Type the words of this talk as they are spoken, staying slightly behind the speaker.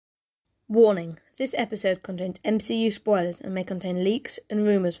Warning, this episode contains MCU spoilers and may contain leaks and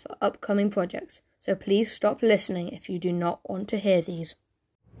rumours for upcoming projects, so please stop listening if you do not want to hear these.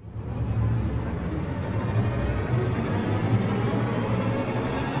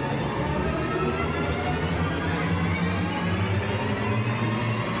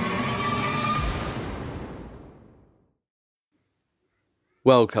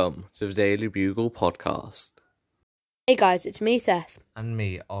 Welcome to the Daily Bugle podcast. Hey guys, it's me, Seth. And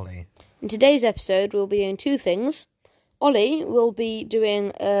me, Ollie. In today's episode, we'll be doing two things. Ollie will be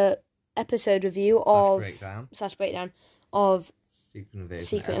doing an episode review slash breakdown of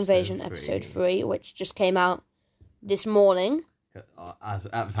Secret Invasion Episode 3, which just came out this morning. At the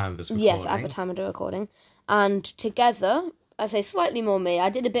time of this recording. Yes, at the time of the recording. And together, I say slightly more me,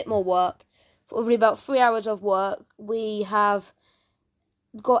 I did a bit more work, probably about 3 hours of work. We have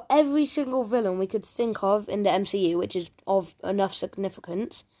got every single villain we could think of in the MCU, which is of enough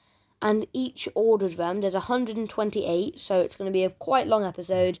significance, and each ordered them. There's 128, so it's going to be a quite long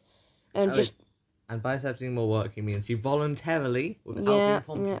episode. And by doing more work, he means you voluntarily, without being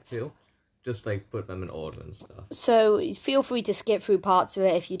prompted to, just put them in order and stuff. So feel free to skip through parts of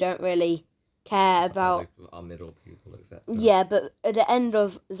it if you don't really care about our middle people, etc. Yeah, but at the end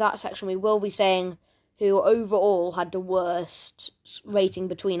of that section, we will be saying who overall had the worst rating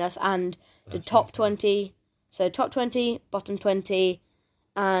between us, and the top 20. So top 20, bottom 20,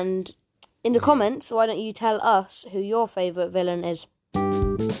 and in the comments, why don't you tell us who your favourite villain is?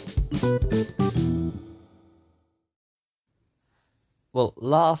 Well,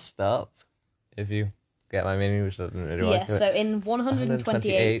 last up, if you get my meaning, which doesn't really work. Yes, so in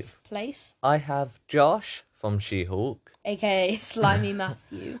 128th place, I have Josh from She-Hulk. aka Slimy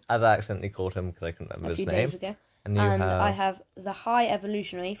Matthew. As I accidentally called him because I couldn't remember his name. A few days ago. And I have the High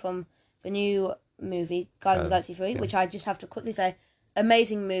Evolutionary from the new movie, Guardians of the Galaxy 3, which I just have to quickly say,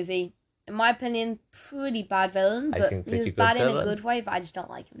 amazing movie. In my opinion, pretty bad villain, but he was bad in a good way, but I just don't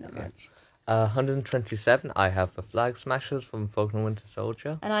like him that much. 127, I have the Flag Smashers from Falcon and Winter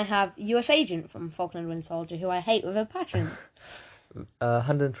Soldier. And I have US Agent from Falcon and Winter Soldier, who I hate with a passion.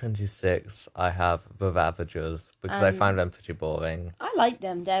 126, I have the Ravagers, because I find them pretty boring. I like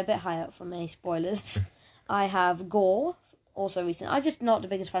them, they're a bit high up for me, spoilers. I have Gore, also recent. I'm just not the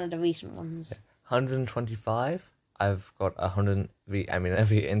biggest fan of the recent ones. 125, I've got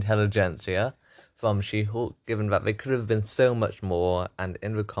every Intelligentsia from She-Hulk, given that they could have been so much more, and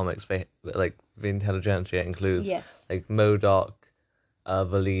in the comics, the Intelligentsia includes, MODOK,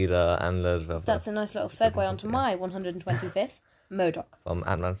 the leader, and loads of other. That's a nice little segue onto my 125th. MODOK. From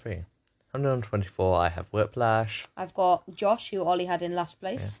Ant-Man 3. 124, I have Whiplash. I've got Josh, who Ollie had in last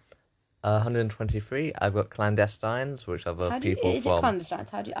place. 123, I've got Clandestines, which are the people from... Is it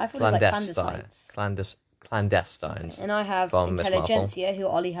Clandestines? I thought it was Clandestines. Clandestines. And I have Intelligentsia, who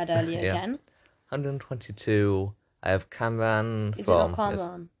Ollie had earlier again. 122, I have Kamran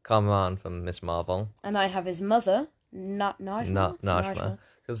Kamran from Miss Marvel. And I have his mother, Najma.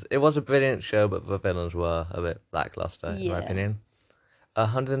 Because it was a brilliant show, but the villains were a bit lackluster, in my opinion.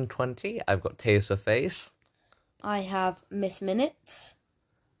 120, I've got Taserface. I have Miss Minutes.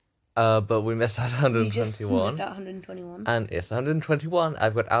 But we missed out 121. You missed out 121. And yes, 121,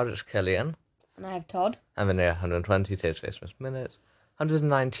 I've got Aldrich Killian. And I have Todd. And then 120, Taserface, Miss Minutes.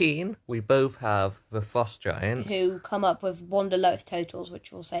 119, we both have the Frost Giants. Who come up with one of the lowest totals,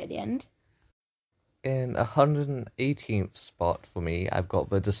 which we'll say at the end. In 118th spot for me, I've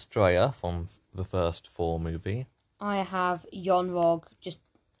got the Destroyer from the first Thor movie. I have Yon-Rogg.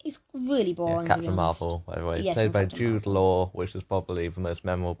 He's really boring. Yeah, Captain Marvel, by the way. Yes, played by Jude Law, which is probably the most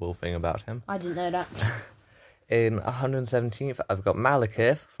memorable thing about him. I didn't know that. In 117th, I've got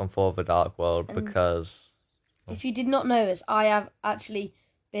Malekith from Thor the Dark World, because... If you did not know this, I have actually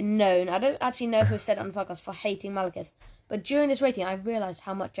been known, I don't actually know if we've said it on the podcast, for hating Malekith. But during this rating, I realised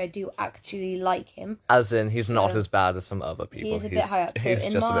how much I do actually like him. As in, he's not as bad as some other people. He is a bit high up. So he's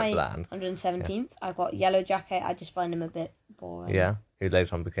in just my a bit bland. 117th, I've got Yellow Jacket. I just find him a bit boring. Yeah, who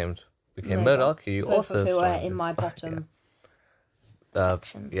later on became MODOK, who you both also of who are in my bottom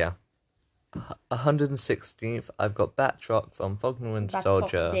section. Yeah. 116th, I've got Batroc from Falcon and Winter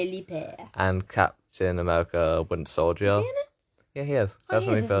Soldier. And Captain America Winter Soldier. Is he in it? Yeah, he is. That's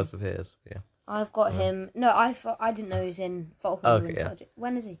when he first appears. Yeah. I've got him. No, I didn't know he was in Falcon and Winter Soldier.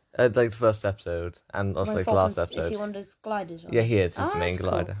 When is he? The first episode, and also the last episode. Is he one of those gliders? Yeah, he is. He's the main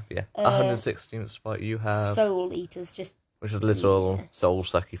glider. Cool. Yeah. 116th spot, you have Soul Eaters, which is little soul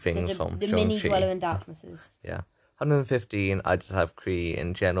sucky things from the mini Dweller in Darknesses. Yeah. 115, I just have Kree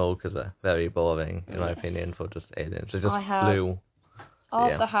in general because they're very boring in my opinion for just aliens. They're just blue.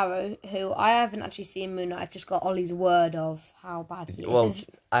 Arthur Harrow, who I haven't actually seen Moon Knight, I've just got Ollie's word of how bad he is.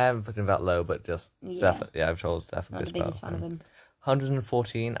 I haven't put him that low, but just Steph. Yeah, I've told Steph. Not the biggest fan of him.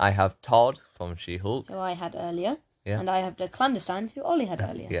 114, I have Todd from She-Hulk. Who I had earlier. Yeah. And I have the Clandestines, who Ollie had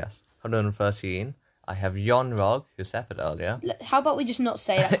earlier. Yes. 113, I have Yon Rog, who Steph had earlier. How about we just not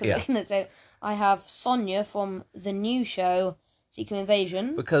say that? Yeah. I have Sonya from the new show, Secret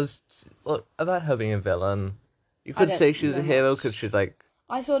Invasion. Because, about her being a villain, you could say she's a hero because she's like...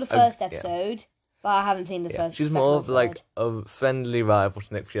 I saw the first episode, but I haven't seen the first. She's more of like a friendly rival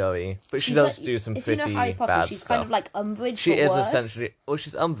to Nick Fury, but she does do some pretty Harry Potter, bad she's stuff. Kind of like Umbridge. She is worse. Essentially,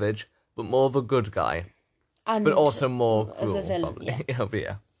 she's Umbridge, but more of a good guy, and but also more cruel. Of a villain, probably.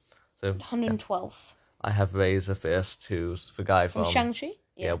 Yeah. So 112. I have Razor Fist, who's the guy from Shang-Chi.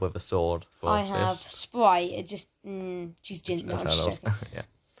 Yeah, with a sword. I have Sprite. It just she's ginger. Yeah.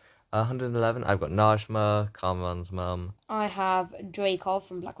 111. I've got Najma, Kamran's mum. I have Dreykov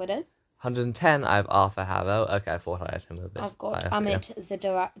from Black Widow. 110. I have Arthur Harrow. Okay, I thought I had him a bit. I've got Amit the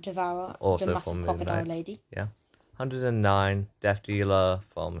Devourer, also the massive from crocodile lady. Yeah. 109. Death Dealer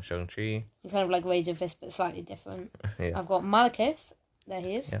from Shang-Chi. He's kind of like Razor Fist, but slightly different. Yeah. I've got Malekith. There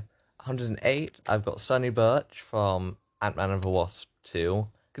he is. Yeah. 108. I've got Sonny Birch from Ant-Man and the Wasp 2.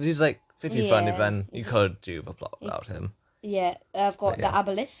 Because he's like pretty funny, then you could do the plot without him. Yeah, I've got the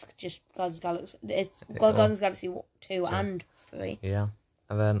Obelisk, just Guardians of the Galaxy. It's Guardians of the Galaxy 2 and 3. Yeah.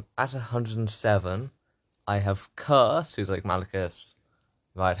 And then at 107, I have Curse, who's like Malekith's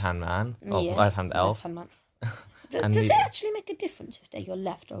right-hand man, or right-hand elf. Left-hand man. Does it actually make a difference if they're your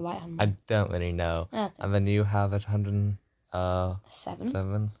left or right-hand man? I don't really know. Okay. And then you have at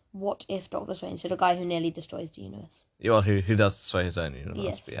 107. What if Doctor Strange, so the guy who nearly destroys the universe? Well, who does destroy his own universe,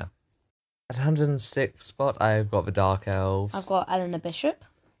 yes. But yeah. At 106th spot, I've got the Dark Elves. I've got Eleanor Bishop.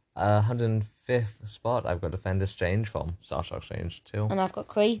 105th spot, I've got Defender Strange from Star Trek Strange 2. And I've got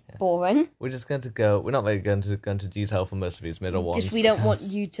Kree. Yeah. Boring. We're just going to go... We're not really going to go into detail for most of these middle ones. Just we don't want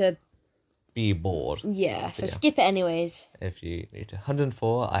you to... be bored. Yeah, so skip it anyways. If you need to.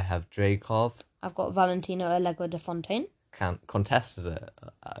 104, I have Dreykov. I've got Valentino Allegro de Fontaine. Contested it.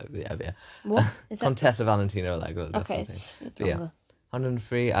 Yeah. What? Contested Valentino Allegro de Fontaine. It's longer.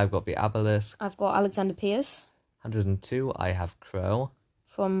 103, I've got the Obelisk. I've got Alexander Pierce. 102, I have Crow.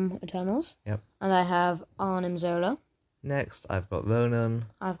 From Eternals. Yep. And I have Arnim Zola. Next, I've got Ronan.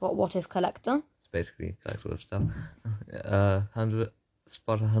 I've got What If Collector. It's basically collector of stuff.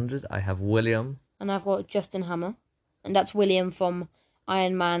 100, I have William. And I've got Justin Hammer. And that's William from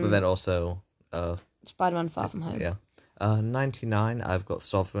Iron Man. But then also... Spider-Man Far From Home. Yeah. 99, I've got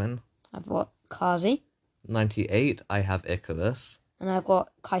Sovereign. I've got Kazi. 98, I have Icarus. And I've got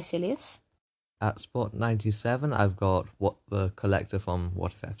Caecilius. At spot 97, I've got the Collector from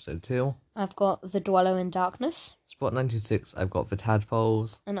What If Episode 2. I've got The Dweller in Darkness. Spot 96, I've got the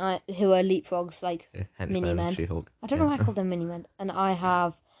Tadpoles. And who are leapfrogs, like mini-men. She-Hulk. I don't know why I call them mini-men. And I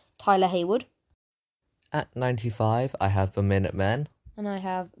have Tyler Hayward. At 95, I have the Minutemen. And I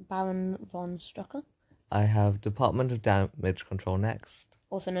have Baron von Strucker. I have Department of Damage Control next.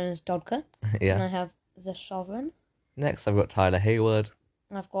 Also known as Dodka. Yeah. And I have The Sovereign. Next, I've got Tyler Hayward.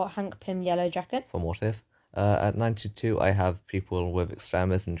 And I've got Hank Pym Yellow Jacket. From What If. At 92, I have people with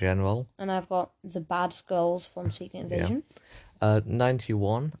extremis in general. And I've got the Bad Skulls from Secret Invasion. Yeah.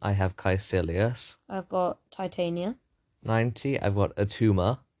 91, I have Caecilius. I've got Titania. 90, I've got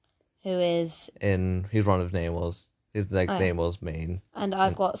Atuma. Who is... He's one of Namor's. His Namor's main. And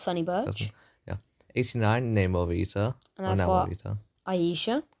I've got Sonny Birch. Yeah. 89, Namor Rita. And I've got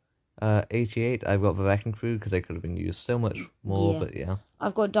Aisha. 88, I've got the Wrecking Crew because they could have been used so much more, but yeah.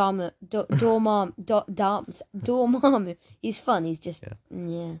 I've got Dormammu. He's fun, he's just,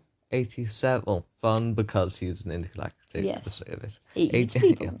 yeah. 87, well, fun because he's an intergalactic. Yes. He eats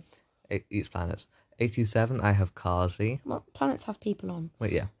people. Yeah. Eats planets. 87, I have Kazi. Well, planets have people on.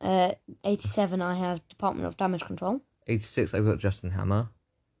 Wait, yeah. 87, I have Department of Damage Control. 86, I've got Justin Hammer.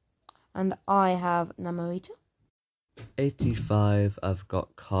 And I have Namorita. 85, I've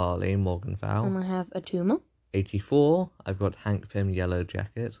got Carly Morgenthau. And I have Atuma. 84, I've got Hank Pym Yellow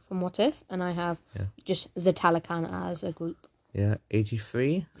Jacket. From What If. And I have just the Talican as a group. Yeah.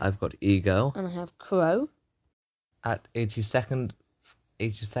 83, I've got Ego. And I have Crow. At 82nd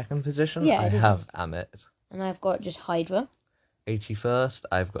position, I have Amit. And I've got just Hydra. 81st,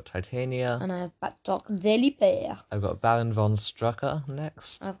 I've got Titania. And I have Batroc Delibert. I've got Baron von Strucker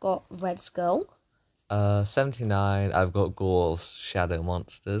next. I've got Red Skull. 79, I've got Gore's Shadow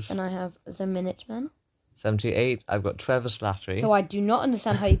Monsters. And I have the Minutemen. 78, I've got Trevor Slattery. So I do not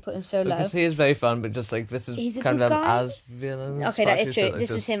understand how you put him so low. Because he is very fun, but just like this is kind of them as villains. Okay, that is true. This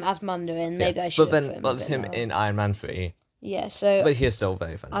is him as Mandarin. Maybe I should. But then that's him in Iron Man 3. Yeah, so But he is still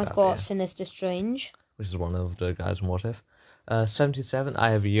very funny. I've got Sinister Strange, which is one of the guys in What If. 77,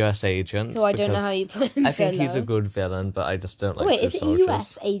 I have US Agent. who I don't know how you put him I so think he's a low. good villain, but I just don't like Wait, super is it a soldiers.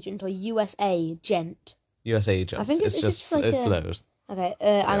 US agent or USA gent? US Agent. I think it's just like it a... flows. Okay,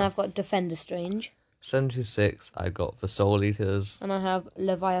 and I've got Defender Strange. 76, I got the Soul Eaters. And I have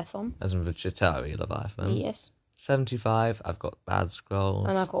Leviathan. As in the Chitauri Leviathan. Yes. 75, I've got Bad Scrolls.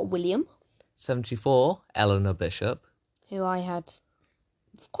 And I've got William. 74, Eleanor Bishop. Who I had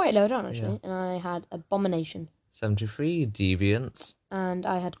quite low down, actually. Yeah. And I had Abomination. 73, Deviants. And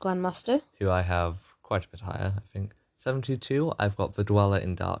I had Grandmaster. Who I have quite a bit higher, I think. 72, I've got the Dweller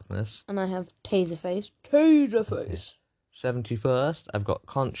in Darkness. And I have Taserface. Taserface! 71st, I've got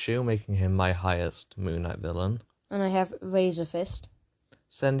Khonshu, making him my highest Moon Knight villain. And I have Razor Fist.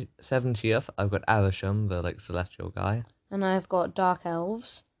 70th, I've got Arishem, the celestial guy. And I've got Dark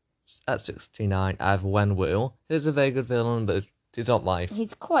Elves. At 69, I have Wenwu, who's a very good villain, but he's not my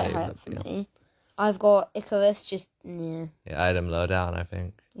He's quite high up for me. I've got Icarus, yeah, I had him low down, I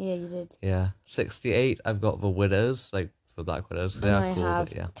think. Yeah, you did. Yeah. 68, I've got the Widows, the Black Widows. And I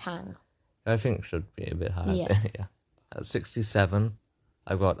have Kang. I think should be a bit higher. Yeah. Yeah. At 67,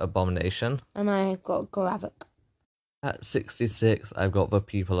 I've got Abomination. And I've got Gravik. At 66, I've got the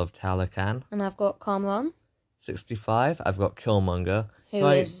People of Talakan. And I've got Kamran. 65, I've got Killmonger. Who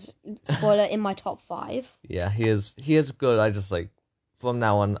is, spoiler, in my top 5. Yeah, he is good. I just, from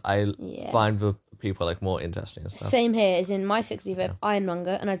now on, I find the people, more interesting and stuff. Same here, as in my 65th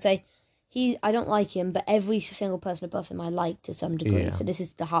Ironmonger, and I'd say, I don't like him, but every single person above him I like to some degree, so this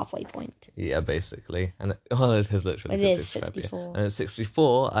is the halfway point. Yeah, basically. And, it is literally It is 64. And at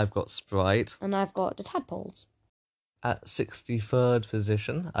 64, I've got Sprite. And I've got the Tadpoles. At 63rd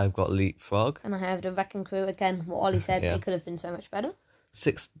position, I've got Leapfrog. And I have the Wrecking Crew. Again, what Ollie said, it could have been so much better.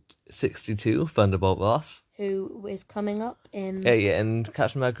 62, Thunderbolt Ross. Who is coming up in... Yeah, and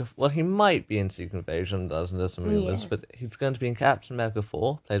Captain America... Well, he might be in Secret Invasion, there's some rumours, but he's going to be in Captain America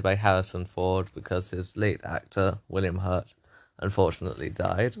 4, played by Harrison Ford, because his late actor, William Hurt, unfortunately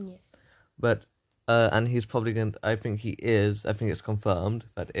died. Yes. But... and he's probably going to... I think it's confirmed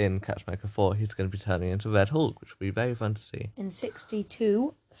that in Captain America 4, he's going to be turning into Red Hulk, which will be very fun to see. In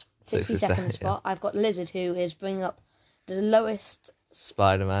 62nd spot, I've got Lizard, who is bringing up the lowest...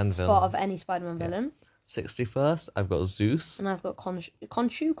 Spider-Man spot villain. of any Spider-Man villain. 61st, I've got Zeus. And I've got Khonshu,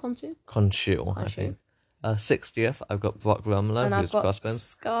 I think. 60th, I've got Brock Rumlow, and who's I've got Crossbones.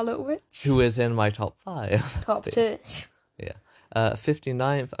 Scarlet Witch. Who is in my top 5. Top 2. Yeah.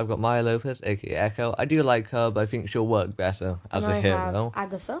 59th, I've got Maya Lopez, aka Echo. I do like her, but I think she'll work better as a hero. Have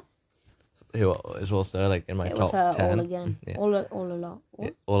Agatha. Who is also in my top 10. It was her all again. Yeah. All along.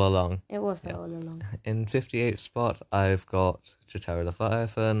 All along. It was her all along. In 58th spot, I've got Chitauri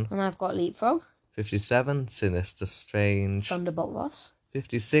Leviathan. And I've got Leapfrog. 57, Sinister Strange. Thunderbolt Ross.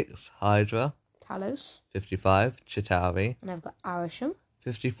 56, Hydra. Talos. 55, Chitauri. And I've got Arishem.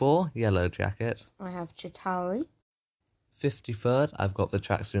 54, Yellow Jacket. I have Chitauri. 53rd, I've got the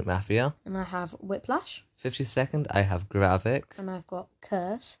Tracksuit Mafia. And I have Whiplash. 52nd, I have Gravik. And I've got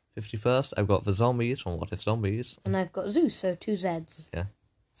Curse. 51st, I've got the Zombies from What If Zombies. And I've got Zeus, so 2 Zs. Yeah.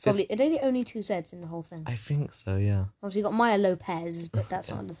 Probably, are they the only 2 Zs in the whole thing? I think so, yeah. Obviously, you got Maya Lopez, but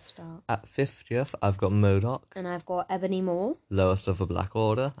that's not the start. At 50th, I've got MODOK. And I've got Ebony Maw. Lowest of the Black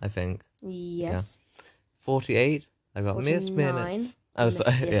Order, I think. Yes. Yeah. 48, I've got Miss Minutes. Oh,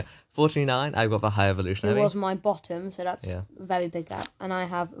 sorry, yes. yeah. 49, I've got the High Evolutionary. Who was my bottom, so that's a very big gap. And I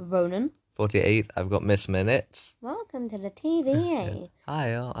have Ronan. 48, I've got Miss Minutes. Welcome to the TVA.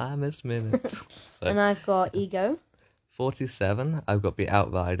 Hi, I'm Miss Minutes. And I've got Ego. 47, I've got the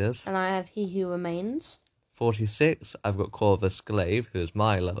Outriders. And I have He Who Remains. 46, I've got Corvus Glaive, who is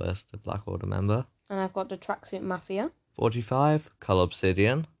my lowest Black Order member. And I've got the Tracksuit Mafia. 45, Cull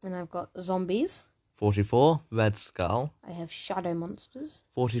Obsidian. And I've got Zombies. 44, Red Skull. I have Shadow Monsters.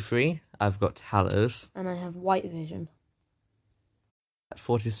 43, I've got Talos. And I have White Vision. At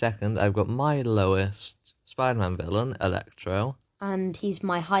 42nd, I've got my lowest Spider-Man villain, Electro. And he's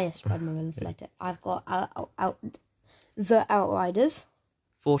my highest Spider-Man villain. I've got the Outriders.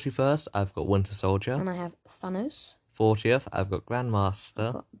 41st, I've got Winter Soldier. And I have Thanos. 40th, I've got Grandmaster.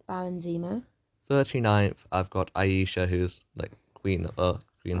 I've got Baron Zemo. 39th, I've got Aisha, who's Queen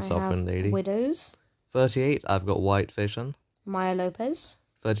Sovereign Lady. Widows. 38, I've got White Vision. Maya Lopez.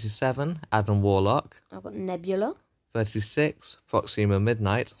 37, Adam Warlock. I've got Nebula. 36, Proxima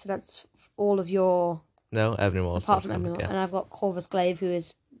Midnight. So that's all of your... No, Ebony Maw. Apart from Ebony Maw. And I've got Corvus Glaive, who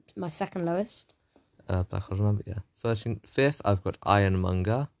is my second lowest. Black Order member, yeah. 5th, I've got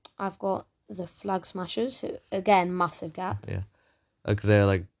Ironmonger. I've got the Flag Smashers, who, again, massive gap. Yeah. Because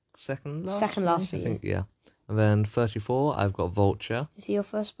they're second last? Second last for I you. think, yeah. And then 34, I've got Vulture. Is he your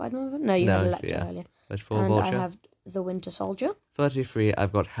first Spider-Man villain? No, you had Electro earlier. 34, And Vulture. I have the Winter Soldier. 33,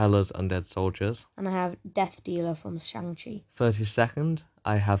 I've got Hela's Undead Soldiers. And I have Death Dealer from Shang-Chi. 32nd,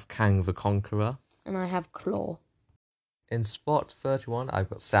 I have Kang the Conqueror. And I have Claw. In spot 31, I've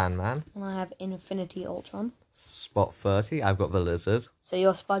got Sandman. And I have Infinity Ultron. Spot 30, I've got the Lizard. So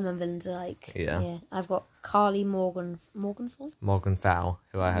your Spider-Man villains are like... Yeah. I've got Carly Morgenthau, Morgan Fowl,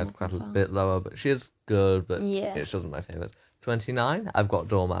 who I had quite a bit lower, but she is good, but she wasn't my favourite. 29, I've got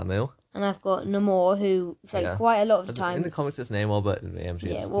Dormammu. And I've got Namor, who, quite a lot of the time... In the comics it's Namor, but in the MCU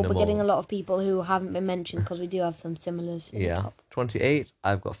it's we're Namor. getting a lot of people who haven't been mentioned, because we do have some similars in the top. 28,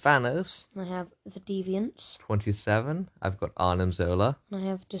 I've got Thanos. And I have the Deviants. 27, I've got Arnim Zola. And I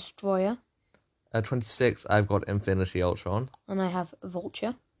have Destroyer. 26, I've got Infinity Ultron. And I have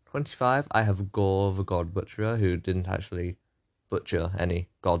Vulture. 25, I have Gore the God Butcherer, who didn't actually butcher any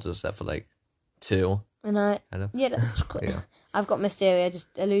gods except for, 2. And that's cool. I've got Mysterio, just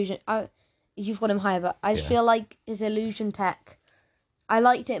illusion. You've got him higher, but I just feel like his illusion tech, I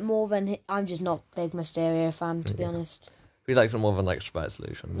liked it more than... I'm just not a big Mysterio fan, to be honest. We liked it more than, Sprite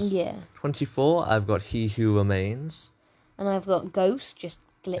Solutions. Yeah. 24, I've got He Who Remains. And I've got Ghost, just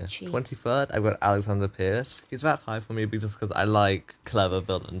glitchy. 23rd, I've got Alexander Pierce. He's that high for me just because I like clever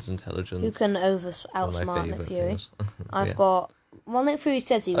villains, intelligence. Who can outsmart Nick Fury. I've got... Well, Nick Fury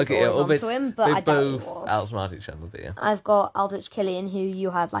says he was always onto him, but I doubt he was. They both outsmart each other, but yeah. I've got Aldrich Killian, who you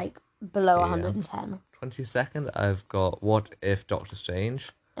had, below 110. 22nd, I've got What If Doctor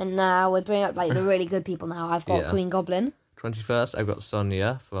Strange. And now we're bringing up, the really good people now. I've got Green Goblin. 21st, I've got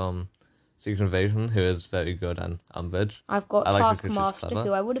Sonya from Secret Invasion, who is very good, and Umbridge. I've got Taskmaster,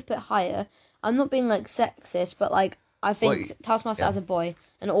 who I would have put higher. I'm not being, sexist, but, I think Taskmaster as a boy,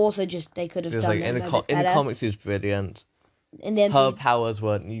 and also just they could have done it in the comics, he's brilliant. In the MCU, her powers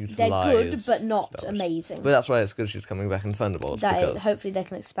weren't utilised. They're good, but not amazing. But that's why it's good she's coming back in Thunderbolts. Hopefully they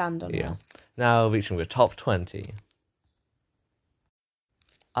can expand on her. Now reaching the top 20.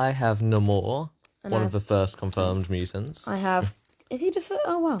 I have Namor, one of the first confirmed mutants. I have... Is he the first?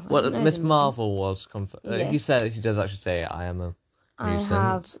 Oh, wow. Well, Miss Marvel was confirmed. He does actually say, I am a mutant. I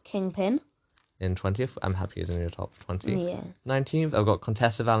have Kingpin. In 20th, I'm happy he's in your top 20. Yeah. 19th, I've got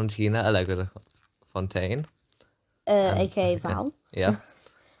Contessa Valentina, Allegra Fontaine. A.k.a. Val. Yeah.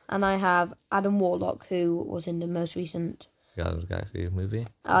 And I have Adam Warlock, who was in the most recent Guardians of the Galaxy movie.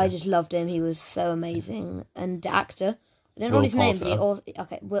 I just loved him. He was so amazing. And the actor, I don't know his name, but he also...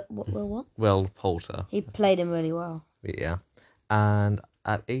 Okay, Will what? Will Poulter. He played him really well. Yeah. And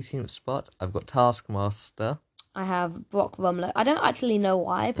at 18th spot, I've got Taskmaster. I have Brock Rumlow. I don't actually know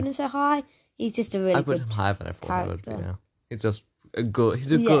why I put him so high. He's just a really good character. I put him higher than I thought I would, yeah. He's just a good...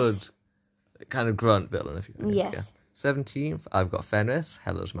 He's a good kind of grunt villain, if you can. Yes. 17th, I've got Fenris,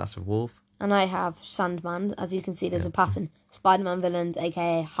 Hela's Massive Wolf. And I have Sandman. As you can see, there's a pattern. Spider-Man villains,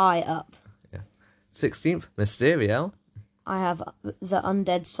 a.k.a. high up. Yeah. 16th, Mysterio. I have the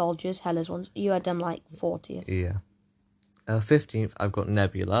Undead Soldiers, Hela's ones. You had done 40th. Yeah. 15th, I've got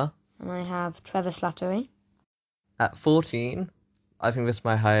Nebula. And I have Trevor Slattery. At 14, I think this is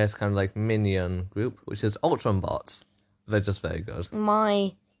my highest kind of minion group, which is Ultron Bots. They're just very good.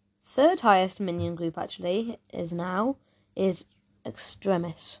 My third highest minion group, actually, is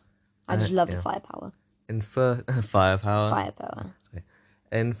Extremis. I just love the firepower. Firepower.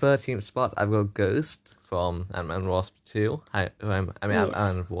 In 13th spot, I've got Ghost from Ant-Man and Wasp 2. Ant-Man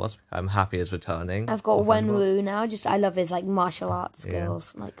and Wasp. I'm happy is returning. I've got Wenwu now. I love his martial arts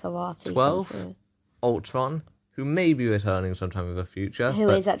skills, karate. 12th, Ultron, who may be returning sometime in the future. Who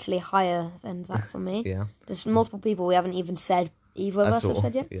is actually higher than that for me. Yeah. There's multiple people we haven't even said, either of us have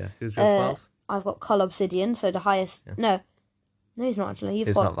said yet. Yeah. Who's your 12th? I've got Cull Obsidian, so the highest... Yeah. No, he's not actually.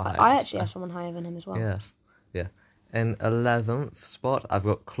 He's not the highest. I actually have someone higher than him as well. Yes. Yeah. In 11th spot, I've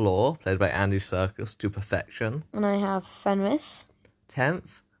got Claw, played by Andy Serkis, to perfection. And I have Fenris.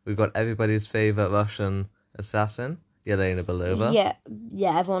 10th, we've got everybody's favourite Russian assassin, Yelena Belova.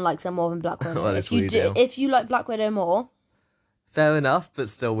 Yeah, everyone likes her more than Black Widow. Well, if you like Black Widow more... Fair enough, but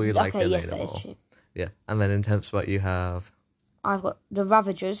still we like Yelena yes, that more. is true. Yeah, and then in 10th spot you have... I've got the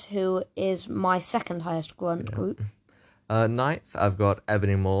Ravagers, who is my second highest grunt group. 9th, I've got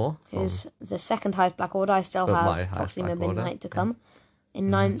Ebony Maw. Who's the second highest Black Order. I still have Proxima Midnight to come. In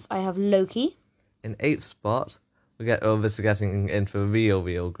 9th, I have Loki. In 8th spot, obviously getting into the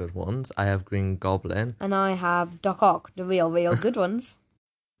real good ones. I have Green Goblin. And I have Doc Ock, the real good ones.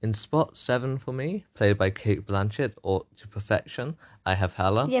 In spot 7 for me, played by Kate Blanchett, or to perfection, I have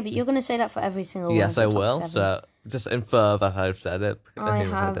Hela. Yeah, but you're going to say that for every single one. Yes, I will. 7. So just infer that I've said it. I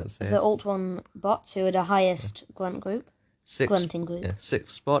have the Alt One bots, who are the highest grunt group. grunting group. Yeah,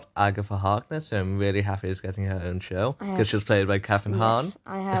 sixth spot, Agatha Harkness, who I'm really happy is getting her own show because she was played by Catherine Hahn. Yes,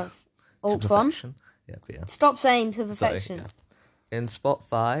 I have To Ultron. perfection. Yeah, but yeah. Stop saying to perfection. Sorry, yeah. In spot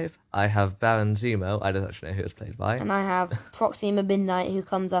 5, I have Baron Zemo. I don't actually know who it's played by. And I have Proxima Midnight, who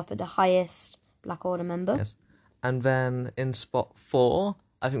comes up at the highest Black Order member. Yes. And then in spot 4,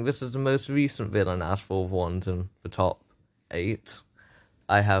 I think this is the most recent villain out of all the ones in the top 8.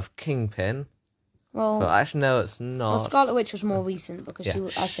 I have Kingpin. Well, actually, no, it's not. Well, Scarlet Witch was more recent because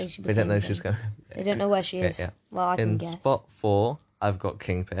I say she became. They don't know she's going. They don't know where she is. Yeah. Well, I can guess. In spot 4, I've got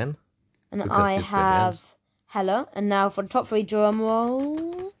Kingpin. And I have Hela. And now for the top 3, drum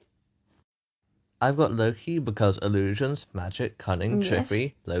roll. I've got Loki because illusions, magic, cunning,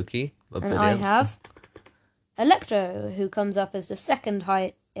 trickery, Loki. And I have Electro, who comes up as the second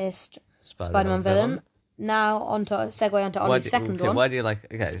highest Spider-Man villain. Now segue onto Ollie's second one. Why do you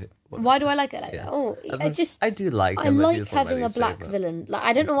like? Okay. Why do I like it? It's just I do like. I like having a black villain. Like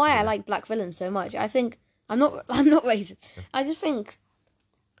I don't know why I like black villains so much. I think I'm not racist. I just think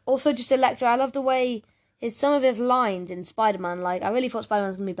also just Electro. I love the way some of his lines in Spider-Man. Like I really thought Spider-Man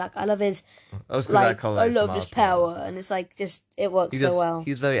was gonna be black. I love his I love this power, and it's like just it works so well.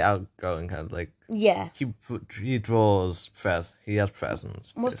 He's very outgoing, kind of like He draws He has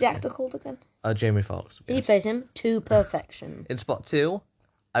presence. What's the actor called again? Jamie Foxx. He plays him to perfection. In spot 2,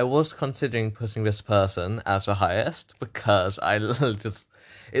 I was considering putting this person as the highest because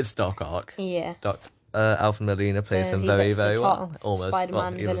it's Doc Ock. Yeah. Alfred Molina plays him very, very well. Almost.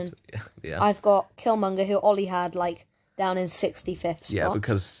 Spider-Man villain. Yeah. I've got Killmonger, who Ollie had down in 65th spot. Yeah,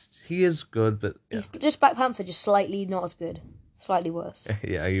 because he is good, but he's just Black Panther, just slightly not as good. Slightly worse.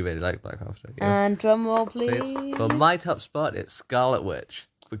 Yeah, you really like Black Panther. Yeah. And drum roll, please. For my top spot, it's Scarlet Witch.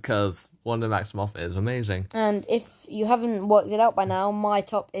 Because Wanda Maximoff is amazing. And if you haven't worked it out by now, my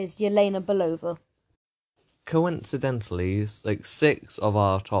top is Yelena Belova. Coincidentally, 6 of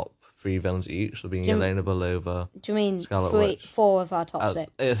our top 3 villains each have been Yelena Belova. Do you mean Scarlet Witch. 4 of our top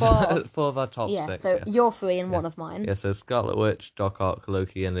 6? Yes, 4 of our top 6. So you're 3 and 1 of mine. Yeah, so Scarlet Witch, Doc Ock,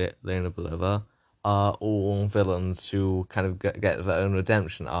 Loki, and Yelena Belova are all villains who kind of get their own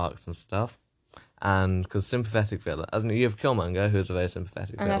redemption arcs and stuff. And because sympathetic villain, you have Killmonger, who's a very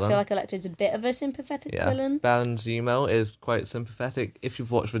sympathetic villain. And I feel like Electro's a bit of a sympathetic villain. Baron Zemo is quite sympathetic. If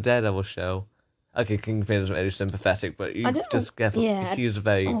you've watched the Daredevil show, okay, Kingpin isn't really sympathetic, but you just get he's a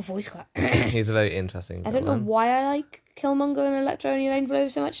very voice crack. He's a very interesting villain. I don't know why I like Killmonger and Electro and Yelena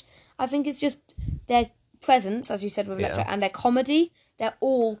Belova so much. I think it's just their presence, as you said with Electro, and their comedy. They're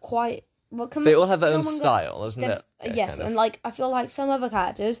all quite. They all have their own style, isn't it? Yes, and I feel like some other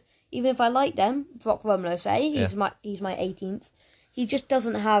characters. Even if I like them, Brock Rumlow, he's my 18th. He just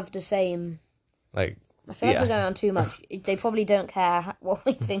doesn't have the same. I feel like we're going on too much. They probably don't care what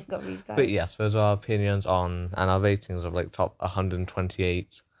we think of these guys. But yes, those are our opinions on and our ratings of top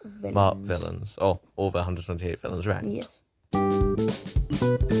 128 villains, or all the 128 villains ranked. Yes.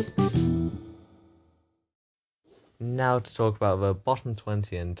 Now to talk about the bottom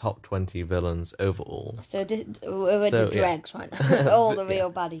 20 and top 20 villains overall. So we're into dregs right now. All the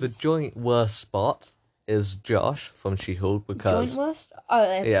real baddies. The joint worst spot is Josh from She-Hulk because... Joint worst? Oh,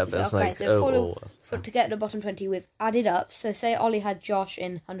 yeah, but it's overall worst. To get the bottom 20, we've added up. So say Ollie had Josh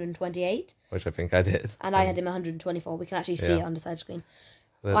in 128. Which I think I did. And I had him 124. We can actually see it on the side screen.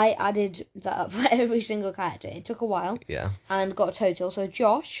 But I added that up for every single character. It took a while. Yeah. And got a total. So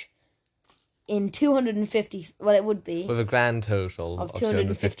Josh... in 250, well, it would be with a grand total of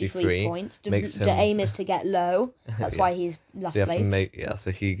 253 points. The aim is to get low. That's why he's last place.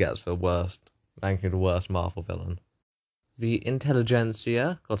 So he gets the worst, ranking the worst Marvel villain. The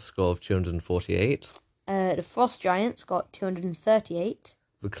Intelligentsia got a score of 248. The Frost Giants got 238.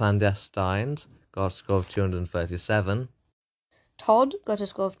 The Clandestines got a score of 237. Todd got a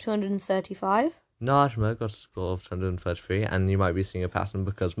score of 235. Najma got a score of 233, and you might be seeing a pattern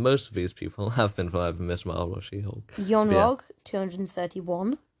because most of these people have been from either Miss Marvel or She-Hulk. Yonrog,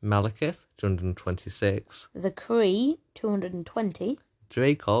 231. Malekith, 226. The Kree, 220.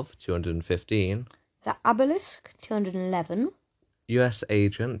 Dreykov, 215. The Obelisk, 211. US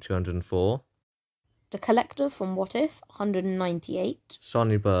Agent, 204. The Collector from What If, 198.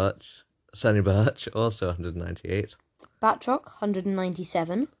 Sonny Birch, also 198. Batroc,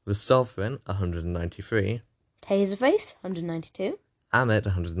 197. The Sovereign, 193. Taserface, 192. Amit,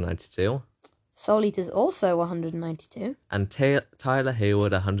 192. Soul Eater's also 192. And Tyler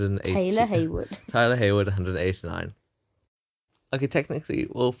Hayward, 180. Tyler Hayward, 189. Okay, technically,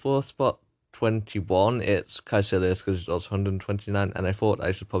 well, for spot 21, it's Caecilius because he's also 129, and I thought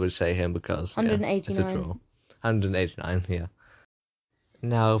I should probably say him because 189. It's a draw. 189, yeah.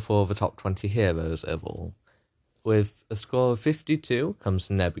 Now for the top 20 heroes overall. With a score of 52 comes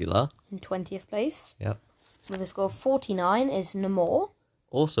Nebula. In 20th place. Yep. With a score of 49 is Namor.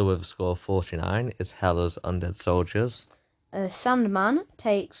 Also with a score of 49 is Hela's Undead Soldiers. Sandman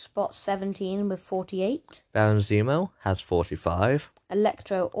takes spot 17 with 48. Baron Zemo has 45.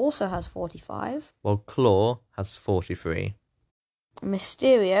 Electro also has 45. While Claw has 43.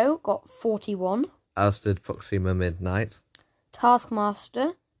 Mysterio got 41. As did Proxima Midnight.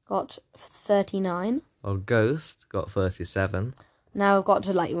 Taskmaster got 39. While Ghost got 37. Now I've got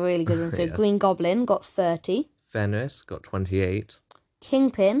to really good ones. So Yeah. Green Goblin got 30. Fenris got 28.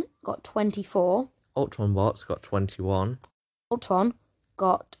 Kingpin got 24. Ultron Bots got 21. Ultron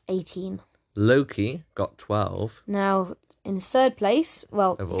got 18. Loki got 12. Now in third place,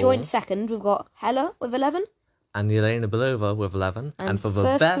 joint second, we've got Hela with 11. And Yelena Belova with 11. And for the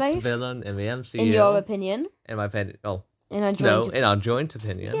best place, villain in the MCU. In your opinion. In my opinion. Oh. In our joint in our joint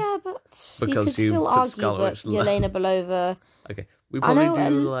opinion. Yeah, but because you could still argue that Witch Yelena Belova... Okay, we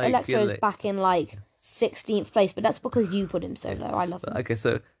probably Electro's back in 16th place, but that's because you put him so low. I love him. Okay,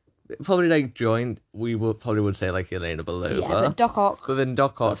 so probably joint, we would say Yelena Belova. Yeah, but Doc Ock... But then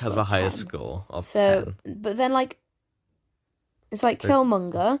Doc Ock has the highest score of 10. But then it's like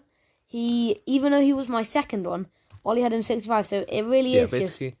Killmonger. Even though he was my second one, Ollie had him 65, so it really is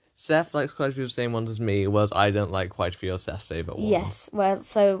basically, Seth likes quite a few of the same ones as me, whereas I don't like quite a few of Seth's favourite ones. Yes, well,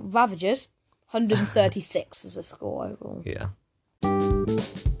 so Ravagers, 136 is a score overall. Yeah.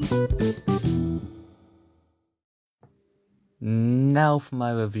 Now for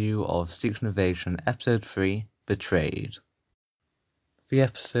my review of Secret Invasion Episode 3, Betrayed. The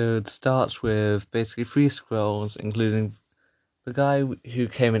episode starts with basically 3 Skrulls, including the guy who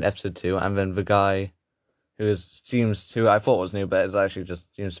came in Episode 2, and then the guy who I thought was new, but it actually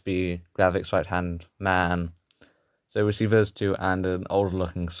just seems to be Gravik's right-hand man. So we see those two and an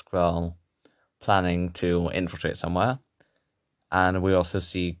older-looking Skrull planning to infiltrate somewhere. And we also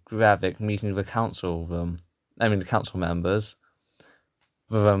see Gravik meeting the council members,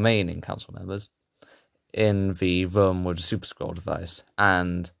 the remaining council members, in the room with the Super Skrull device.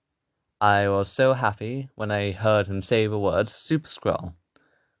 And I was so happy when I heard him say the words Super Skrull.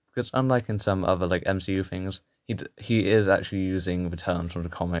 Because unlike in some other MCU things, he is actually using the terms from the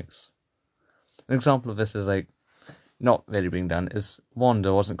comics. An example of this is not really being done is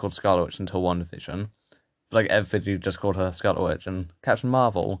Wanda wasn't called Scarlet Witch until WandaVision. But everybody just called her Scarlet Witch, and Captain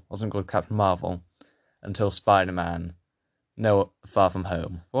Marvel wasn't called Captain Marvel until Spider-Man No Far From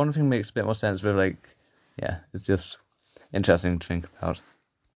Home. One thing makes a bit more sense, but it's just interesting to think about.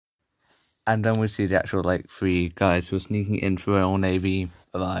 And then we see the actual 3 guys who are sneaking into Royal Navy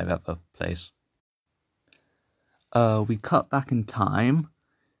arrive at the place. We cut back in time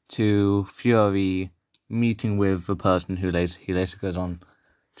to Fury meeting with the person who he later goes on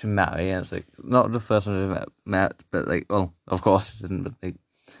to marry, and it's not the first one they've met, but of course it isn't, but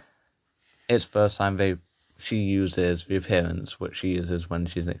it's the first time she uses the appearance which she uses when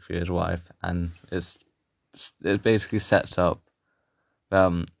she's Nick Fury's wife, and it basically sets up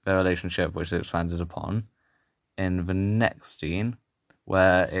their relationship, which is expanded upon in the next scene,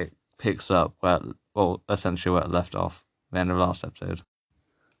 where it picks up essentially where it left off at the end of the last episode,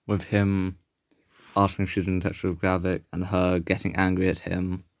 with him asking if she's in touch with Gravik and her getting angry at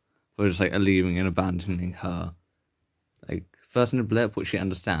him for just leaving and abandoning her. First in a blip, which she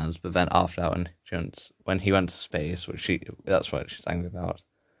understands, but then after that when he went to space, that's what she's angry about.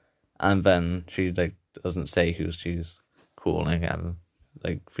 And then she doesn't say who she's calling, and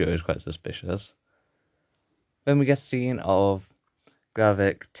Fury's quite suspicious. Then we get a scene of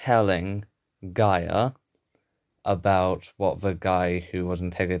Gravik telling Gaia about what the guy who was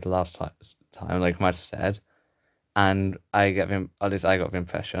interrogated last time might have said, and I got the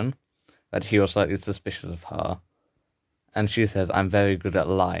impression that he was slightly suspicious of her, and she says, "I'm very good at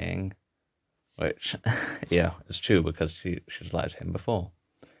lying," which, yeah, it's true because she's lied to him before.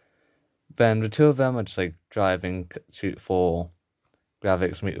 Then the two of them are just driving for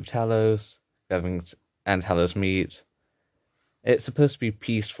Gravik's meet with Talos. Gravik and Talos meet. It's supposed to be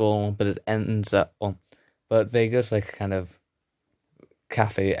peaceful, but it ends up but they go to a kind of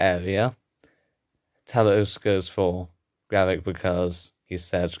cafe area. Talos goes for Gravik because he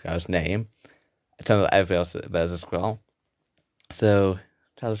said Gravik's name. It turns out everybody else there's a Skrull. So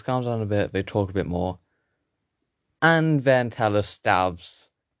Talos calms down a bit, they talk a bit more. And then Talos stabs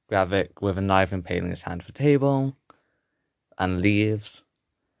Gravik with a knife impaling his hand for table and leaves.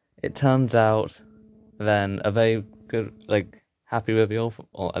 It turns out then a very good, happy reveal,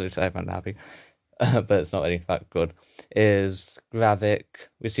 or at least I found it happy, but it's not really that good, is Gravik,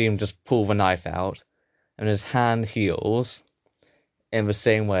 we see him just pull the knife out, and his hand heals in the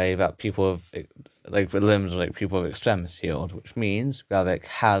same way that people have, like, the limbs of, like, people with extremity healed, which means Gravik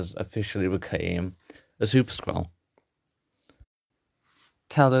has officially become a Super Skrull.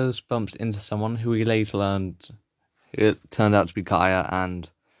 Talos bumps into someone who we later learned it turned out to be Gaia, and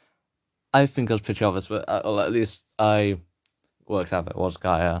I think it was pretty obvious, but or at least I worked out that it was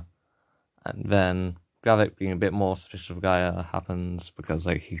Gaia. And then Gravik being a bit more suspicious of Gaia happens because,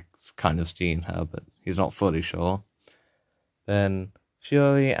 like, he's kind of seen her, but he's not fully sure. Then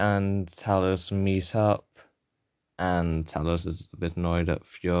Fury and Talos meet up, and Talos is a bit annoyed at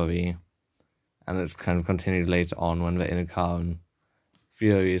Fury, and it's kind of continued later on when they're in a car, and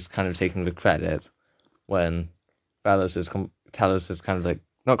Fury is kind of taking the credit when Talos is kind of, like,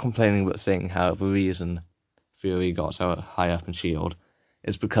 not complaining but saying how the reason Fury got so high up in S.H.I.E.L.D.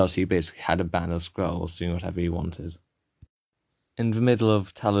 is because he basically had a ban of Skrulls doing whatever he wanted. In the middle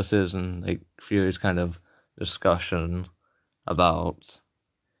of Talos's and, like, Fury's kind of discussion about,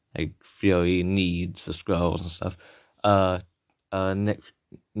 like, Fury needs for Skrulls and stuff,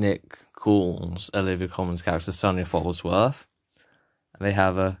 Nick calls Olivia Colman's character Sonya Falsworth, and they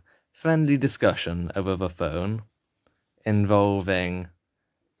have a friendly discussion over the phone involving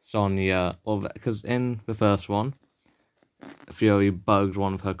Sonya, because in the first one, Fury bugged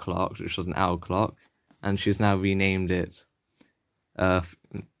one of her clocks, which was an hour clock, and she's now renamed it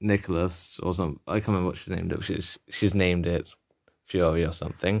Nicholas or something. I can't remember what she named it. She's named it Fury or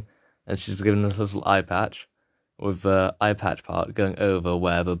something, and she's given a little eye patch with the eye patch part going over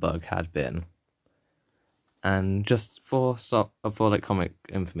where the bug had been. And just for like comic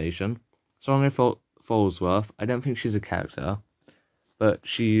information, Sonya Falsworth, I don't think she's a character, but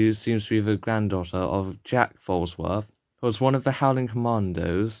she seems to be the granddaughter of Jack Falsworth, who was one of the Howling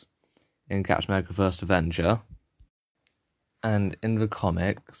Commandos in Captain America: First Avenger. And in the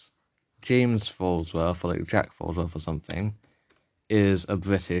comics, James Falsworth, or like Jack Falsworth or something, is a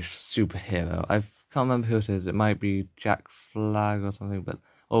British superhero. I can't remember who it is. It might be Jack Flag or something, but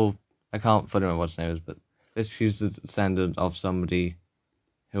I can't fully remember what his name is. But she's the descendant of somebody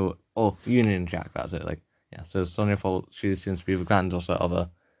who, Union Jack. That's it. Like, yeah. So Sonya she seems to be the granddaughter of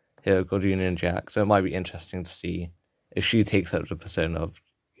a hero called Union Jack. So it might be interesting to see if she takes up the persona of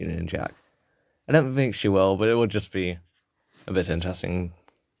Union Jack. I don't think she will, but it would just be a bit interesting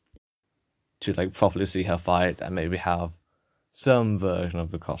to, like, properly see her fight and maybe have some version of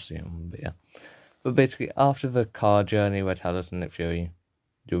the costume. But yeah. But basically, after the car journey where Talos and Nick Fury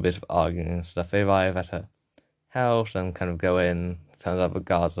do a bit of arguing and stuff, they arrive at her house and kind of go in. Turns out the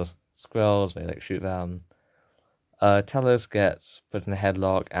guards are Skrulls, they, like, shoot them. Talos gets put in a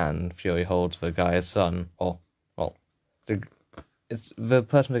headlock and Fury holds the guy's son. It's the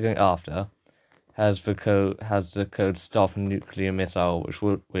person they're going after has the code stop a nuclear missile,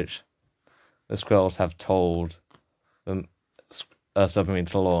 which the Skrulls have told a submarine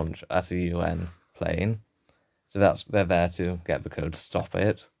to launch at a UN plane. So they're there to get the code to stop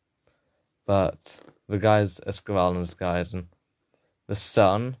it. But the guy's a Skrull in disguise, and the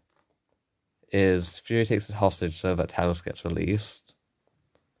son is Fury takes it hostage so that Talos gets released.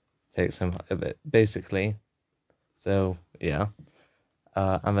 Takes him a bit, basically. So yeah.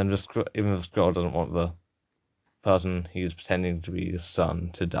 And then even the Skrull doesn't want the person he's pretending to be his son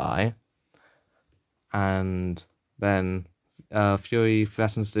to die. And then Fury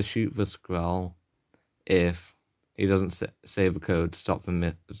threatens to shoot the Skrull if he doesn't say the code to stop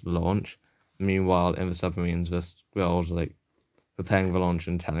the launch. Meanwhile, in the submarines, the Skrulls are, like, preparing the launch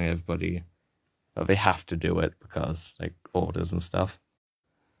and telling everybody that they have to do it because, like, orders and stuff.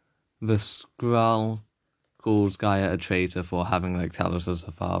 The Skrull calls Gaia a traitor for having, like, Talos as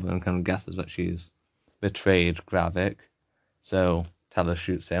her father and kind of guesses that she's betrayed Gravik. So Talos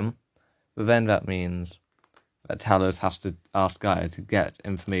shoots him. But then that means that Talos has to ask Gaia to get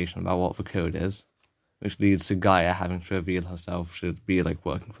information about what the code is, which leads to Gaia having to reveal herself to be, like,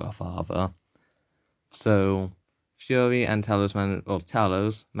 working for her father. So Fury and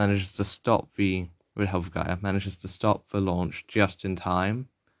Talos manages to stop with help of Gaia, manages to stop the launch just in time,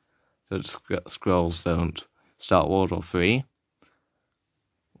 so that Skrulls don't start World War III.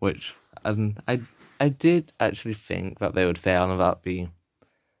 Which, I did actually think that they would fail and that the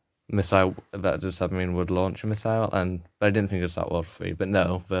missile, that the submarine would launch a missile, but I didn't think it would start World War III. But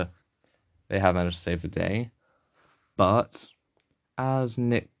no, they have managed to save the day. But as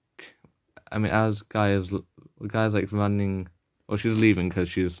Gaia's like running, she's leaving because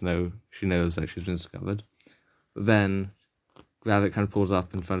she knows that she's been discovered. But then Gravik kind of pulls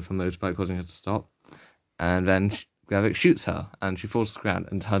up in front of her motorbike, causing her to stop. And then Gravik shoots her, and she falls to the ground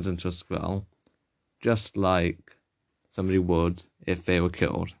and turns into a Skrull, just like somebody would if they were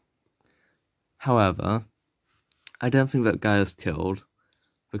killed. However, I don't think that Gaia's killed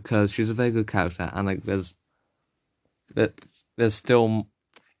because she's a very good character, and like there's still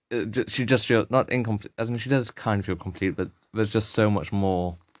she just feels not incomplete. As in, she does kind of feel complete, but there's just so much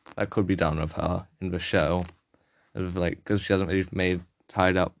more that could be done with her in the show, like because she hasn't really made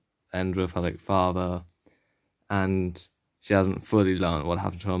tied up end with her like father, and she hasn't fully learned what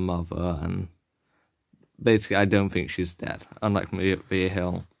happened to her mother, and basically I don't think she's dead, unlike Mia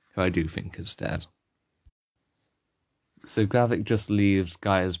Hill, who I do think is dead. So Gravik just leaves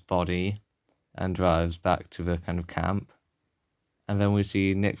Gaia's body and drives back to the kind of camp, and then we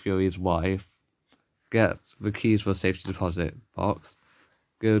see Nick Fury's wife get the keys for the safety deposit box,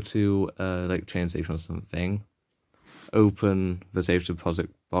 go to like train station or something, open the safety deposit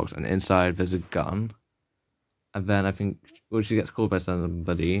box, and inside there's a gun. And then I think she gets called by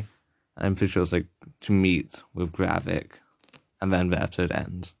somebody, and I'm pretty sure it's like to meet with Gravik, and then the episode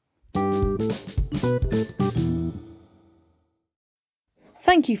ends.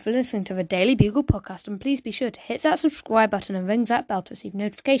 Thank you for listening to the Daily Bugle podcast, and please be sure to hit that subscribe button and ring that bell to receive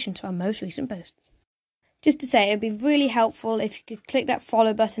notifications for our most recent posts. Just to say, it would be really helpful if you could click that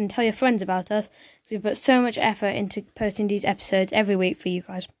follow button and tell your friends about us, because we put so much effort into posting these episodes every week for you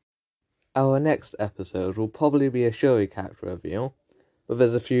guys. Our next episode will probably be a Shuri character review, but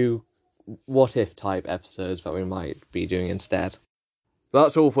there's a few what-if type episodes that we might be doing instead.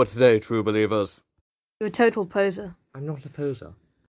 That's all for today, true believers. You're a total poser. I'm not a poser.